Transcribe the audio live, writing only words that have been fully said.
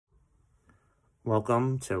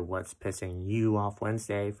Welcome to What's Pissing You Off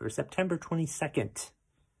Wednesday for September 22nd,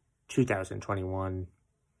 2021.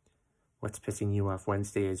 What's Pissing You Off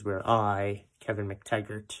Wednesday is where I, Kevin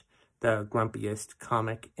McTaggart, the grumpiest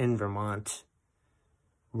comic in Vermont,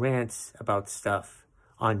 rants about stuff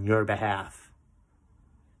on your behalf.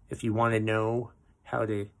 If you want to know how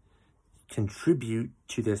to contribute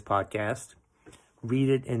to this podcast, read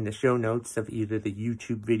it in the show notes of either the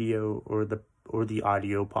YouTube video or the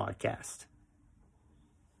audio podcast.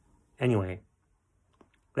 Anyway,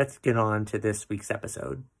 let's get on to this week's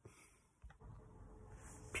episode.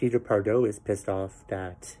 Peter Pardo is pissed off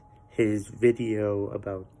that his video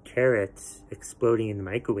about carrots exploding in the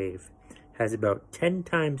microwave has about 10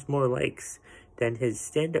 times more likes than his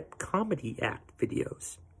stand-up comedy act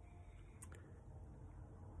videos.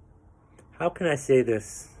 How can I say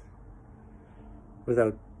this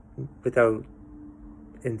without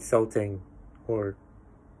insulting or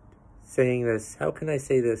saying this? How can I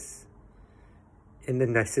say this in the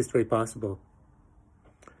nicest way possible?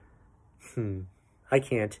 I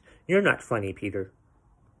can't. You're not funny, Peter.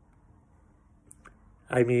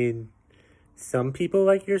 I mean, some people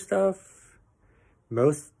like your stuff.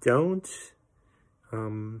 Most don't.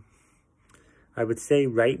 I would say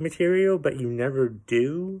write material, but you never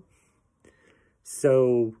do.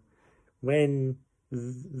 So, when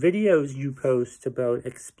videos you post about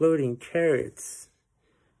exploding carrots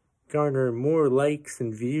garner more likes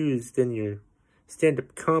and views than your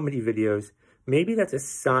stand-up comedy videos, maybe that's a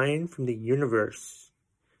sign from the universe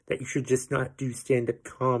that you should just not do stand-up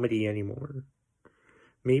comedy anymore.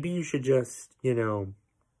 Maybe you should just, go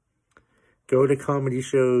to comedy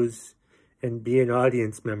shows and be an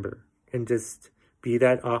audience member and just be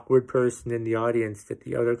that awkward person in the audience that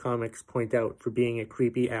the other comics point out for being a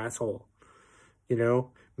creepy asshole.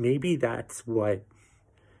 Maybe that's what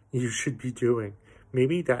you should be doing.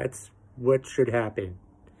 Maybe that's what should happen.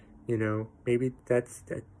 Maybe that's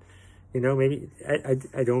that. Maybe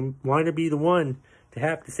I don't want to be the one to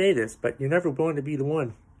have to say this, but you never want to be the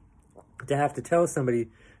one to have to tell somebody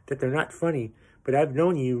that they're not funny. But I've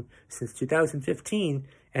known you since 2015,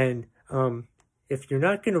 and if you're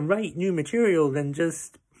not going to write new material, then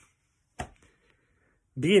just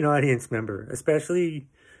be an audience member, especially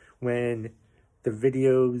when the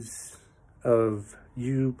videos of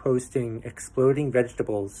you posting exploding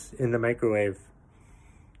vegetables in the microwave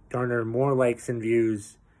garner more likes and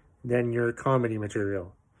views than your comedy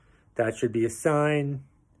material. That should be a sign.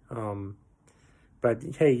 But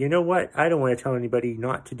hey, you know what? I don't want to tell anybody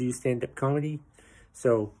not to do stand-up comedy.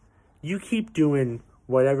 So you keep doing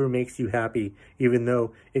whatever makes you happy, even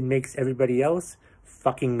though it makes everybody else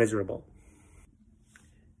fucking miserable.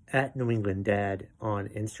 At New England Dad on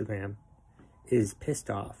Instagram is pissed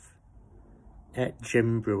off at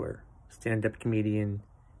Jim Breuer, stand-up comedian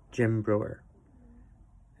Jim Breuer.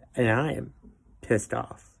 And I am pissed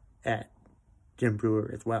off at Jim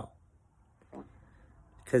Breuer as well.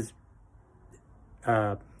 Because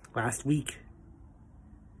last week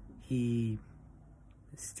he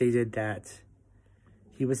stated that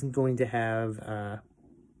he wasn't going to have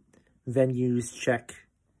venues check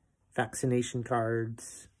vaccination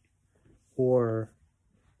cards or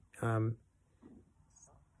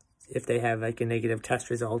if they have a negative test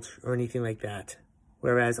result or anything like that.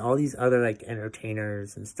 Whereas all these other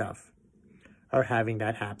entertainers and stuff are having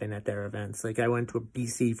that happen at their events. I went to a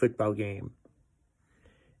BC football game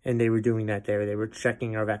and they were doing that there. They were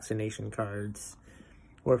checking our vaccination cards.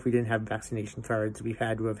 Or if we didn't have vaccination cards, we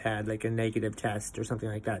had to have had a negative test or something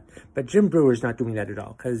like that. But Jim Brewer's not doing that at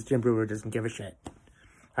all because Jim Breuer doesn't give a shit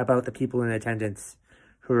about the people in attendance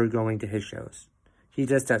who are going to his shows. He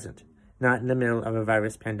just doesn't. Not in the middle of a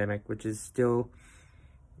virus pandemic, which is still,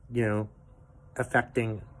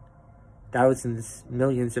 affecting thousands,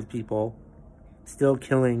 millions of people, still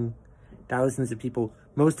killing thousands of people,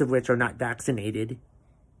 most of which are not vaccinated.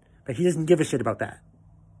 But he doesn't give a shit about that.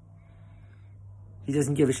 He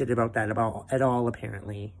doesn't give a shit about that at all,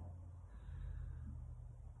 apparently.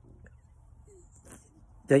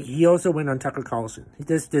 He also went on Tucker Carlson.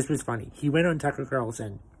 This was funny. He went on Tucker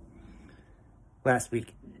Carlson last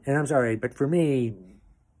week. And I'm sorry, but for me,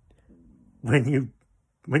 when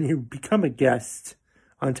you become a guest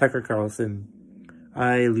on Tucker Carlson,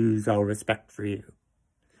 I lose all respect for you.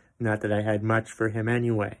 Not that I had much for him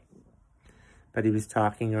anyway. But he was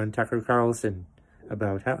talking on Tucker Carlson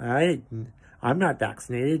about how I'm not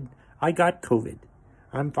vaccinated. I got COVID.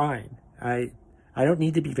 I'm fine. I don't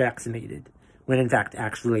need to be vaccinated. When in fact,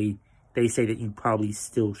 actually, they say that you probably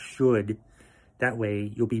still should. That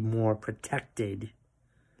way, you'll be more protected.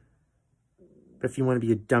 But if you want to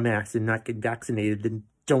be a dumbass and not get vaccinated, then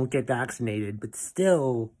don't get vaccinated. But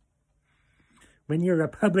still, When you're a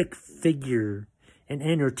public figure, an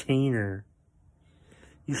entertainer,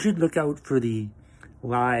 you should look out for the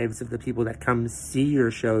lives of the people that come see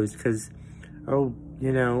your shows, because, oh,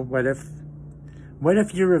 you know, what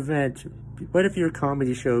if your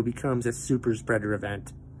comedy show becomes a super spreader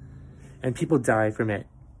event and people die from it,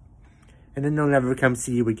 and then they'll never come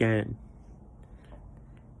see you again,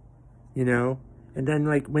 you know? And then,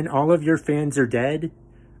 like, when all of your fans are dead,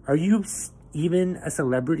 are you even a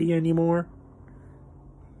celebrity anymore?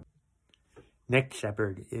 Nick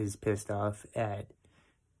Shepard is pissed off at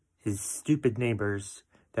his stupid neighbors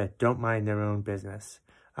that don't mind their own business.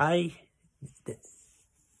 I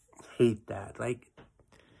hate that. Like,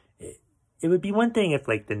 it would be one thing if,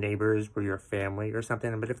 like, the neighbors were your family or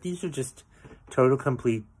something, but if these are just total,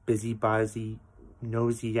 complete, busybody,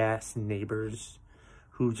 nosy-ass neighbors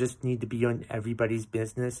who just need to be on everybody's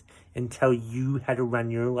business and tell you how to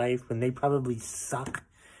run your life when they probably suck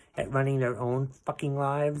at running their own fucking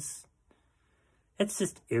lives, it's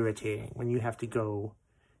just irritating when you have to go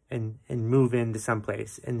and move into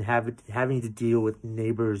someplace and having to deal with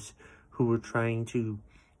neighbors who are trying to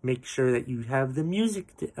make sure that you have the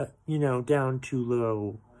music, down too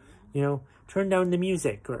low. Turn down the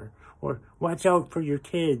music, or watch out for your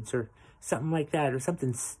kids, or something like that, or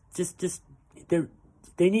something. Just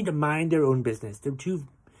they need to mind their own business. They're too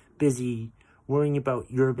busy worrying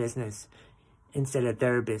about your business instead of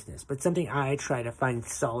their business. But something I try to find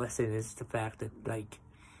solace in is the fact that, like,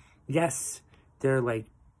 yes, they're like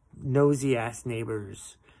nosy ass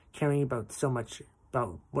neighbors caring about so much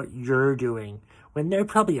about what you're doing when they're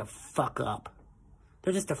probably a fuck up.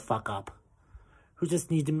 They're just a fuck up who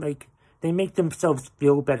just need to they make themselves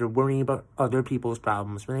feel better worrying about other people's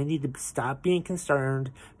problems when they need to stop being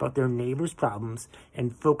concerned about their neighbors' problems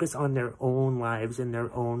and focus on their own lives in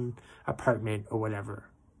their own apartment or whatever.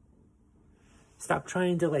 Stop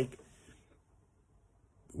trying to,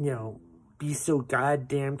 be so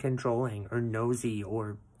goddamn controlling or nosy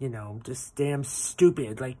or, just damn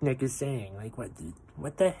stupid, like Nick is saying. Like,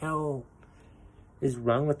 what the hell is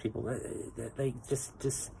wrong with people?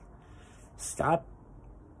 Just stop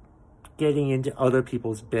getting into other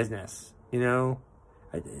people's business,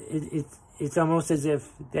 It's almost as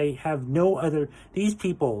if they have these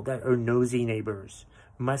people that are nosy neighbors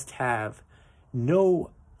must have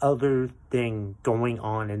no other thing going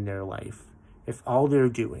on in their life if all they're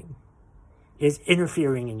doing is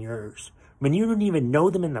interfering in yours when you don't even know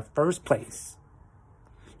them in the first place.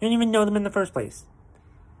 You don't even know them in the first place.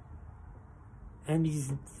 And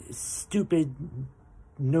these stupid,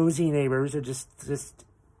 nosy neighbors are just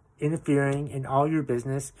interfering in all your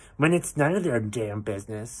business when it's none of their damn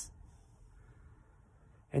business.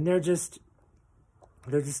 And they're just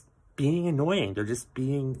being annoying. They're just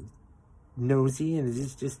being nosy and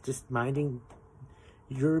just minding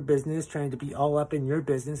your business, trying to be all up in your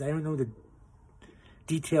business. I don't know the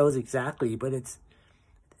details exactly, but it's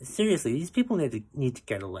seriously, these people need to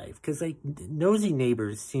get a life, because nosy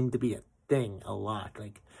neighbors seem to be a thing a lot.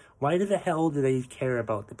 Like, why the hell do they care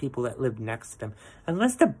about the people that live next to them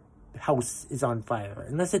unless the house is on fire,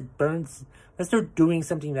 unless it burns, unless they're doing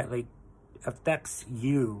something that affects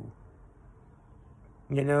you?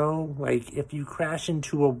 If you crash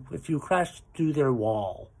through their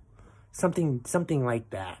wall, something like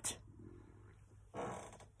that.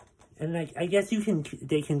 And I guess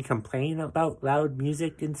they can complain about loud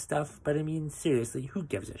music and stuff, but I mean, seriously, who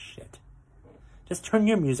gives a shit? Just turn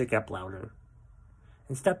your music up louder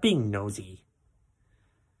and stop being nosy.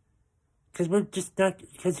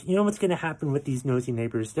 Because you know what's going to happen with these nosy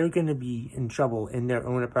neighbors? They're going to be in trouble in their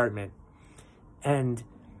own apartment and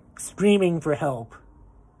screaming for help.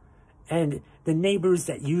 And the neighbors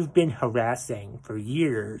that you've been harassing for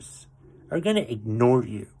years are going to ignore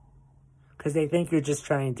you because they think you're just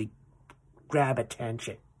trying to grab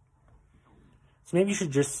attention. So maybe you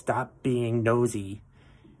should just stop being nosy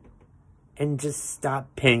and just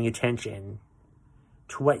stop paying attention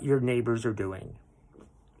to what your neighbors are doing,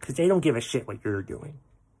 because they don't give a shit what you're doing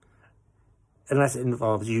unless it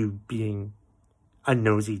involves you being a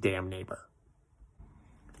nosy damn neighbor.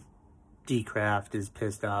 D-Craft is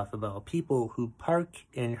pissed off about people who park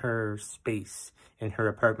in her space in her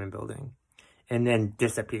apartment building and then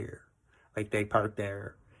disappear. Like, they park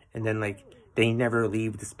there and then, they never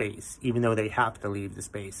leave the space, even though they have to leave the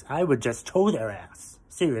space. I would just tow their ass.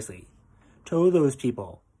 Seriously. Tow those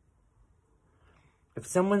people. If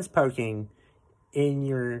someone's parking in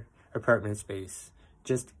your apartment space,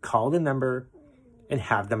 just call the number and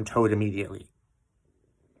have them towed immediately.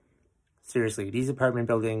 Seriously, these apartment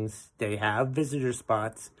buildings, they have visitor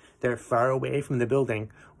spots. They're far away from the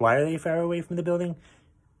building. Why are they far away from the building?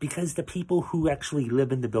 because the people who actually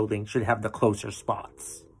live in the building should have the closer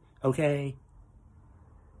spots. Okay?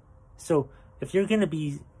 So, if you're gonna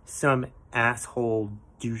be some asshole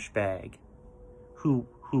douchebag who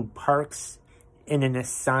parks in an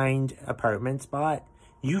assigned apartment spot,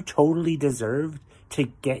 you totally deserve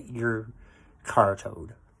to get your car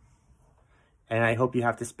towed. And I hope you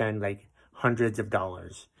have to spend like hundreds of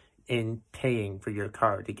dollars in paying for your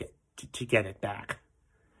car to get it back.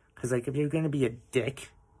 Because like if you're gonna be a dick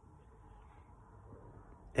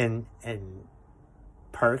and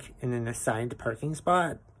park in an assigned parking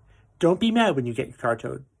spot, don't be mad when you get your car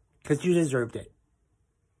towed. Because you deserved it.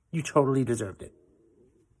 You totally deserved it.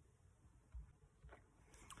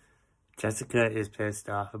 Jessica is pissed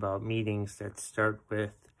off about meetings that start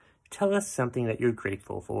with, tell us something that you're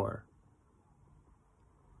grateful for.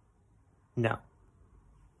 No.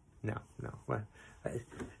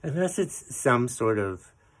 Unless it's some sort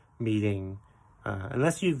of meeting,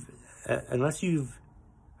 unless you've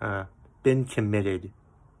been committed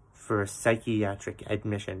for a psychiatric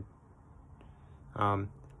admission,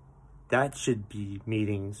 that should be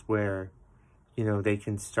meetings where, they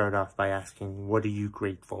can start off by asking, what are you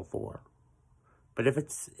grateful for? But if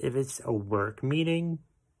it's a work meeting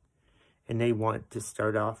and they want to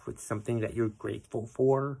start off with something that you're grateful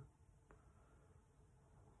for,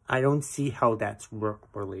 I don't see how that's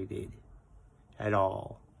work-related at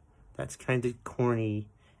all. That's kind of corny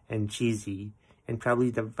and cheesy and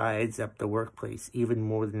probably divides up the workplace even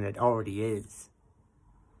more than it already is.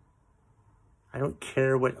 I don't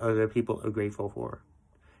care what other people are grateful for.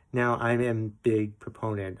 Now, I'm a big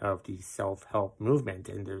proponent of the self-help movement,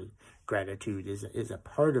 and the gratitude is a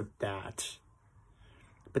part of that.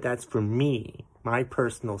 But that's for me, my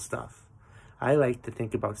personal stuff. I like to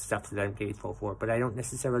think about stuff that I'm grateful for, but I don't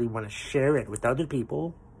necessarily want to share it with other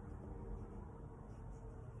people.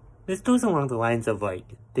 This goes along the lines of, like,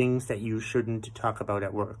 things that you shouldn't talk about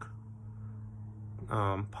at work.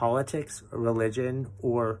 Politics, religion,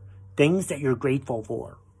 or things that you're grateful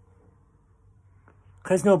for.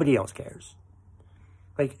 Because nobody else cares.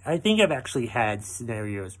 Like, I think I've actually had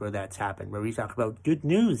scenarios where that's happened, where we talk about good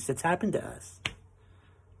news that's happened to us.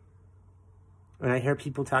 And I hear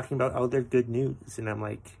people talking about all their good news, and I'm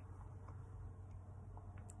like,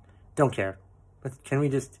 don't care. Can we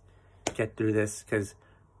just get through this? Because,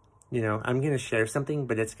 I'm going to share something,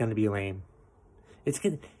 but it's going to be lame.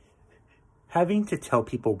 Having to tell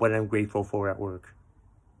people what I'm grateful for at work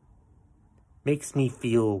makes me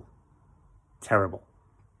feel terrible.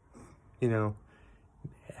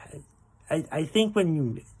 I think when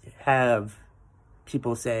you have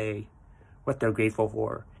people say what they're grateful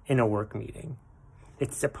for in a work meeting,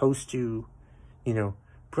 it's supposed to,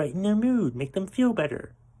 brighten their mood, make them feel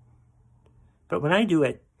better. But when I do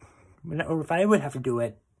it, or if I would have to do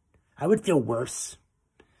it, I would feel worse.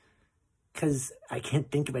 Because I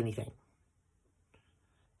can't think of anything.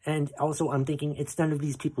 And also, I'm thinking, it's none of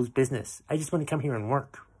these people's business. I just want to come here and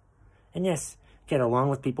work. And yes, get along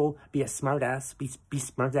with people, be a smartass, be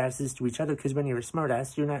smartasses to each other, because when you're a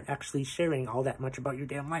smartass, you're not actually sharing all that much about your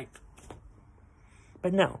damn life.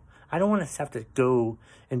 But no, I don't want us to have to go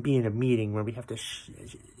and be in a meeting where we have to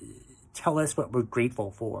tell us what we're grateful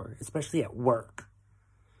for, especially at work.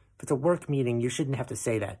 If it's a work meeting, you shouldn't have to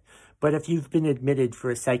say that. But if you've been admitted for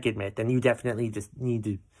a psych admit, then you definitely just need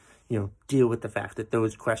to, deal with the fact that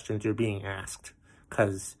those questions are being asked,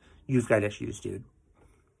 because you've got issues, dude.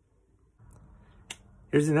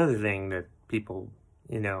 Here's another thing that people,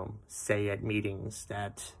 say at meetings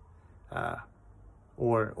that,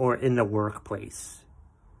 or in the workplace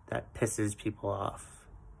that pisses people off.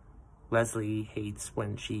 Leslie hates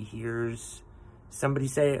when she hears somebody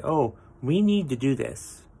say, oh, we need to do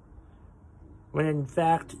this. When in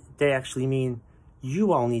fact, they actually mean,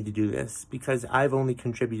 you all need to do this because I've only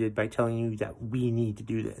contributed by telling you that we need to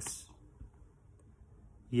do this.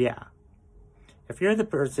 Yeah. If you're the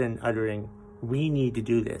person uttering, we need to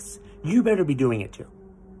do this, you better be doing it too.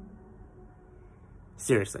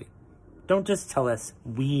 Seriously. Don't just tell us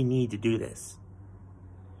we need to do this.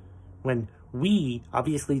 When we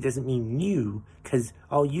obviously doesn't mean you, because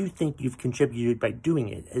all you think you've contributed by doing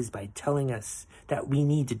it is by telling us that we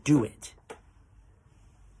need to do it.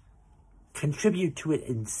 Contribute to it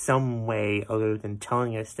in some way other than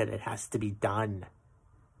telling us that it has to be done.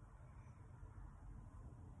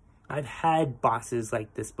 I've had bosses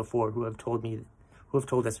like this before who have told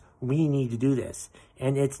us we need to do this.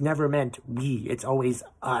 And it's never meant we, it's always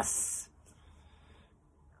us.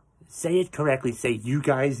 Say it correctly, say you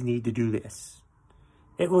guys need to do this.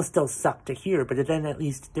 It will still suck to hear, but then at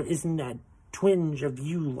least there isn't that twinge of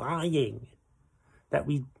you lying that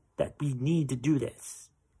we need to do this.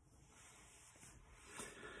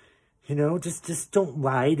 You know, just don't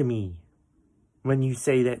lie to me when you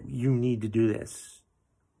say that you need to do this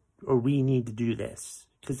or we need to do this,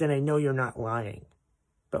 because then I know you're not lying.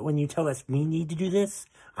 But when you tell us we need to do this,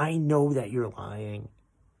 I know that you're lying.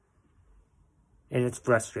 And it's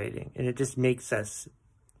frustrating. And it just makes us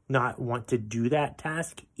not want to do that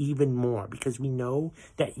task even more, because we know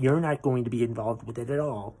that you're not going to be involved with it at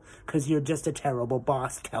all, because you're just a terrible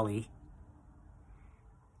boss, Kelly.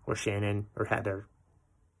 Or Shannon, or Heather.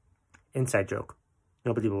 Inside joke.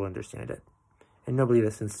 Nobody will understand it. And nobody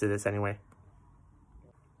listens to this anyway.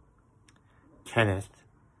 Kenneth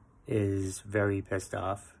is very pissed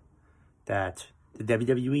off that the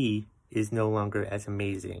WWE is no longer as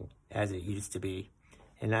amazing as it used to be.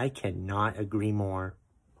 And I cannot agree more.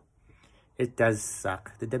 It does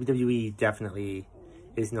suck. The WWE definitely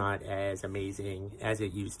is not as amazing as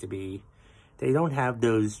it used to be. They don't have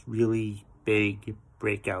those really big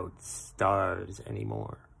breakout stars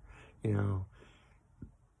anymore. You know,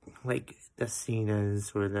 like the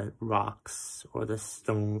Cenas or the Rocks or the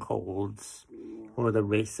Stone Colds or the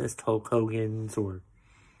racist Hulk Hogans or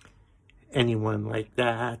anyone like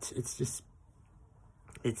that. It's just,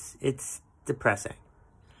 it's depressing.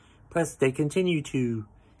 Plus, they continue to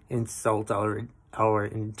insult our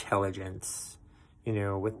intelligence, you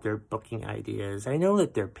know, with their booking ideas. I know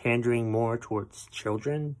that they're pandering more towards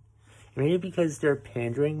children. Maybe because they're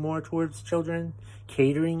pandering more towards children,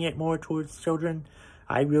 catering it more towards children,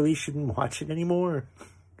 I really shouldn't watch it anymore.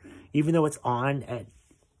 Even though it's on at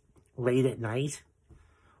late at night.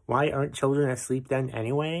 Why aren't children asleep then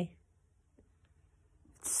anyway?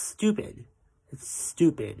 It's stupid. It's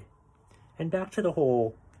stupid. And back to the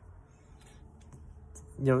whole,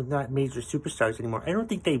 you know, not major superstars anymore. I don't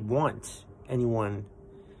think they want anyone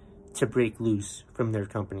to break loose from their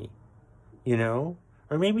company. You know?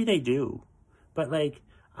 Or maybe they do. But, like,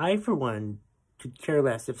 I, for one, could care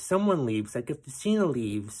less if someone leaves. Like, if Cena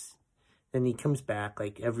leaves, then he comes back,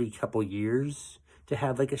 like, every couple years to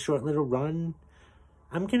have, like, a short little run.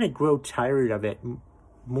 I'm going to grow tired of it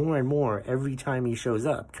more and more every time he shows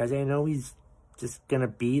up, because I know he's just going to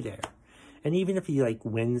be there. And even if he, like,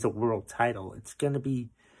 wins a world title, it's going to be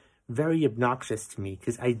very obnoxious to me,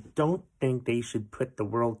 because I don't think they should put the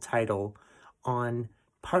world title on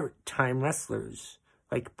part-time wrestlers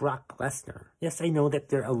like Brock Lesnar. Yes, I know that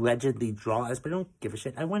they're allegedly draws, but I don't give a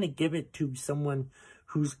shit. I want to give it to someone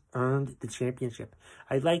who's earned the championship.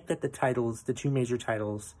 I like that the titles, the two major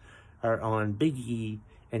titles, are on Big E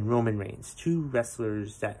and Roman Reigns. Two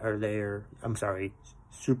wrestlers that are there,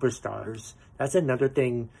 superstars. That's another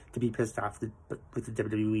thing to be pissed off with the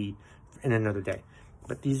WWE in another day.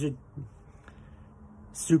 But these are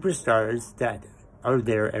superstars that are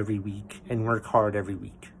there every week and work hard every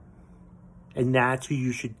week. And that's who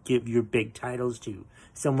you should give your big titles to.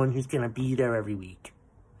 Someone who's going to be there every week.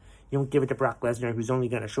 You don't give it to Brock Lesnar, who's only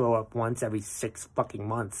going to show up once every 6 fucking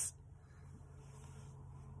months.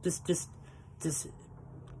 Just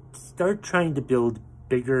start trying to build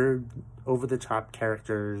bigger, over-the-top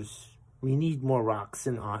characters. We need more Rocks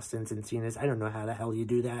and Austins and Cenas. I don't know how the hell you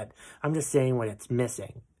do that. I'm just saying what it's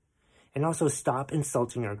missing. And also stop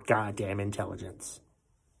insulting our goddamn intelligence.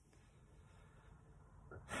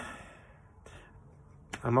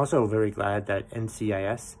 I'm also very glad that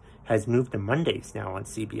NCIS has moved to Mondays now on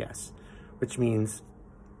CBS, which means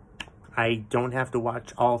I don't have to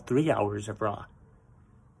watch all 3 hours of Raw.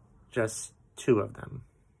 Just 2 of them.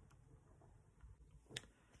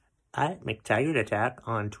 At McTaggart Attack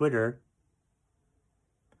on Twitter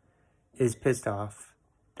is pissed off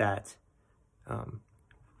that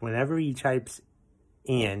whenever he types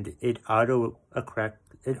 "and," it autocorrects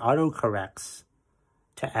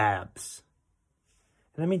to abs.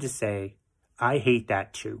 And let me just say, I hate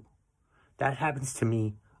that too. That happens to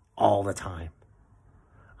me all the time.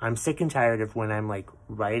 I'm sick and tired of when I'm like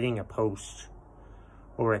writing a post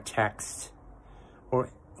or a text or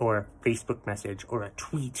a Facebook message or a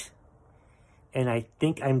tweet, and I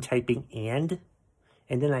think I'm typing and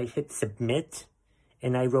then I hit submit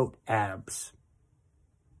and I wrote abs.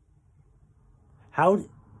 How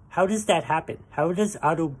does that happen? How does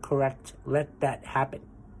autocorrect let that happen?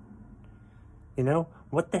 You know,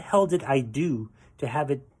 what the hell did I do to have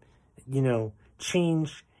it, you know,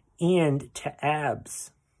 change and to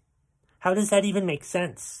abs? How does that even make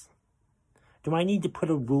sense? Do I need to put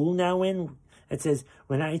a rule now in that says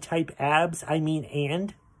when I type abs, I mean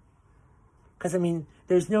and? Because, I mean,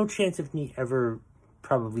 there's no chance of me ever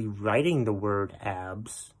probably writing the word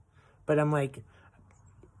abs. But I'm like,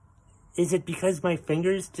 is it because my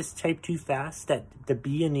fingers just type too fast that the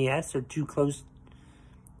B and the S are too close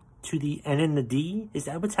to the N and the D? Is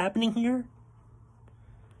that what's happening here?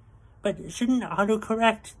 But shouldn't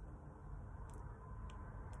autocorrect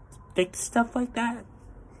fix stuff like that?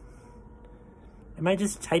 Am I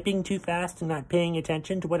just typing too fast and not paying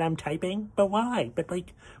attention to what I'm typing? But why? But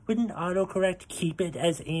like, wouldn't autocorrect keep it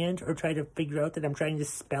as and, or try to figure out that I'm trying to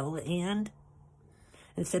spell and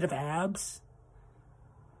instead of abs?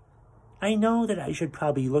 I know that I should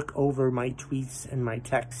probably look over my tweets and my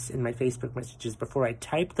texts and my Facebook messages before I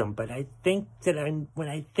type them, but I think that when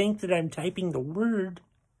I think that I'm typing the word,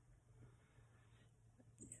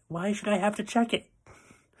 why should I have to check it?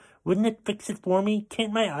 Wouldn't it fix it for me?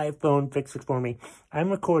 Can't my iPhone fix it for me?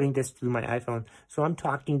 I'm recording this through my iPhone, so I'm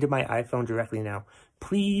talking to my iPhone directly now.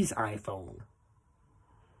 Please, iPhone,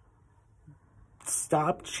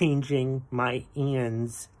 stop changing my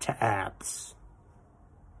ands to abs.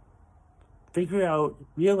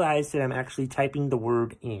 Realize that I'm actually typing the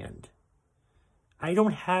word and. I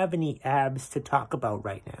don't have any abs to talk about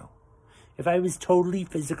right now. If I was totally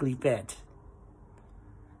physically fit,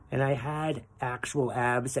 and I had actual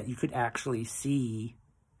abs that you could actually see,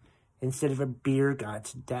 instead of a beer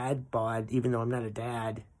guts, dad bod, even though I'm not a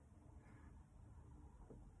dad,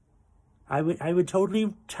 I would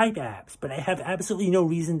totally type abs, but I have absolutely no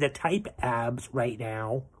reason to type abs right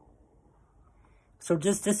now. So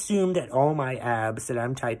just assume that all my abs that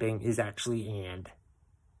I'm typing is actually and.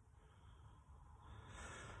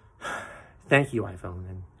 Thank you,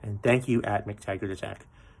 iPhone, and thank you at McTaggartAttack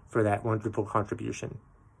for that wonderful contribution.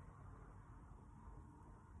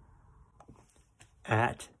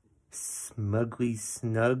 At Snuggly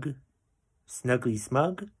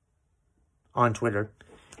Smug on Twitter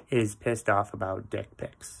is pissed off about dick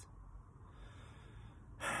pics.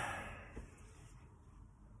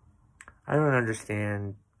 I don't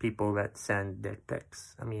understand people that send dick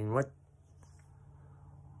pics. I mean, what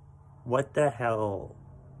the hell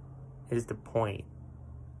is the point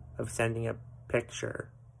of sending a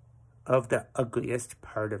picture of the ugliest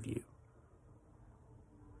part of you?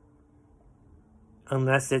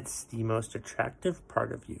 Unless it's the most attractive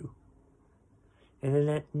part of you.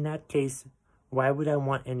 And in that case, why would I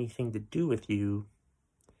want anything to do with you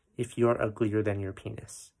if you're uglier than your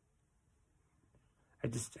penis? I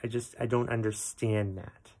don't understand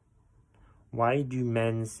that. Why do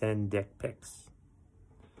men send dick pics?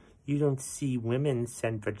 You don't see women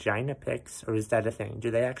send vagina pics, or is that a thing? Do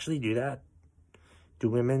they actually do that? Do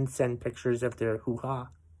women send pictures of their hoo-ha?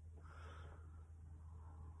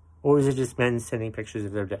 Or is it just men sending pictures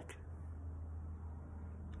of their dick?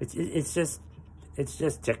 It's just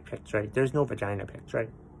dick pics, right? There's no vagina pics, right?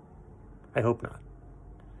 I hope not.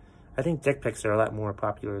 I think dick pics are a lot more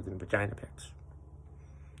popular than vagina pics.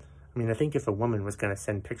 I mean, I think if a woman was going to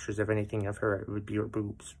send pictures of anything of her, it would be her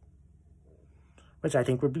boobs. Which I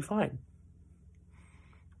think would be fine.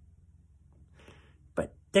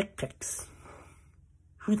 But dick pics.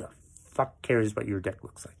 Who the fuck cares what your dick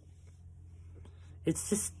looks like? It's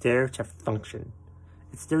just there to function.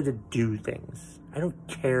 It's there to do things. I don't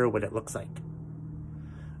care what it looks like.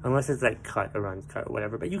 Unless it's like cut or uncut or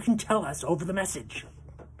whatever. But you can tell us over the message.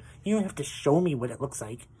 You don't have to show me what it looks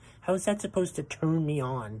like. How is that supposed to turn me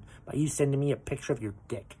on by you sending me a picture of your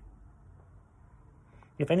dick?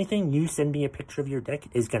 If anything, you send me a picture of your dick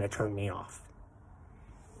is going to turn me off.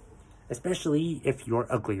 Especially if you're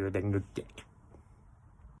uglier than your dick.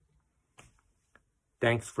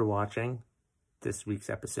 Thanks for watching this week's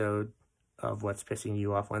episode of What's Pissing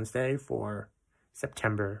You Off Wednesday for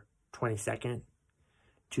September 22nd,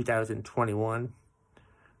 2021.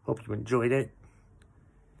 Hope you enjoyed it.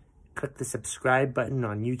 Click the subscribe button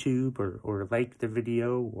on YouTube or like the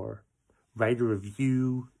video or write a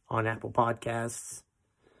review on Apple Podcasts.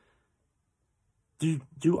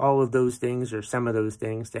 Do all of those things or some of those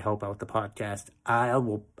things to help out the podcast. I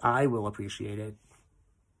will appreciate it.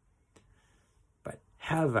 But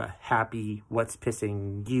have a happy What's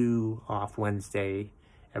Pissing You Off Wednesday,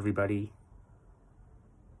 everybody.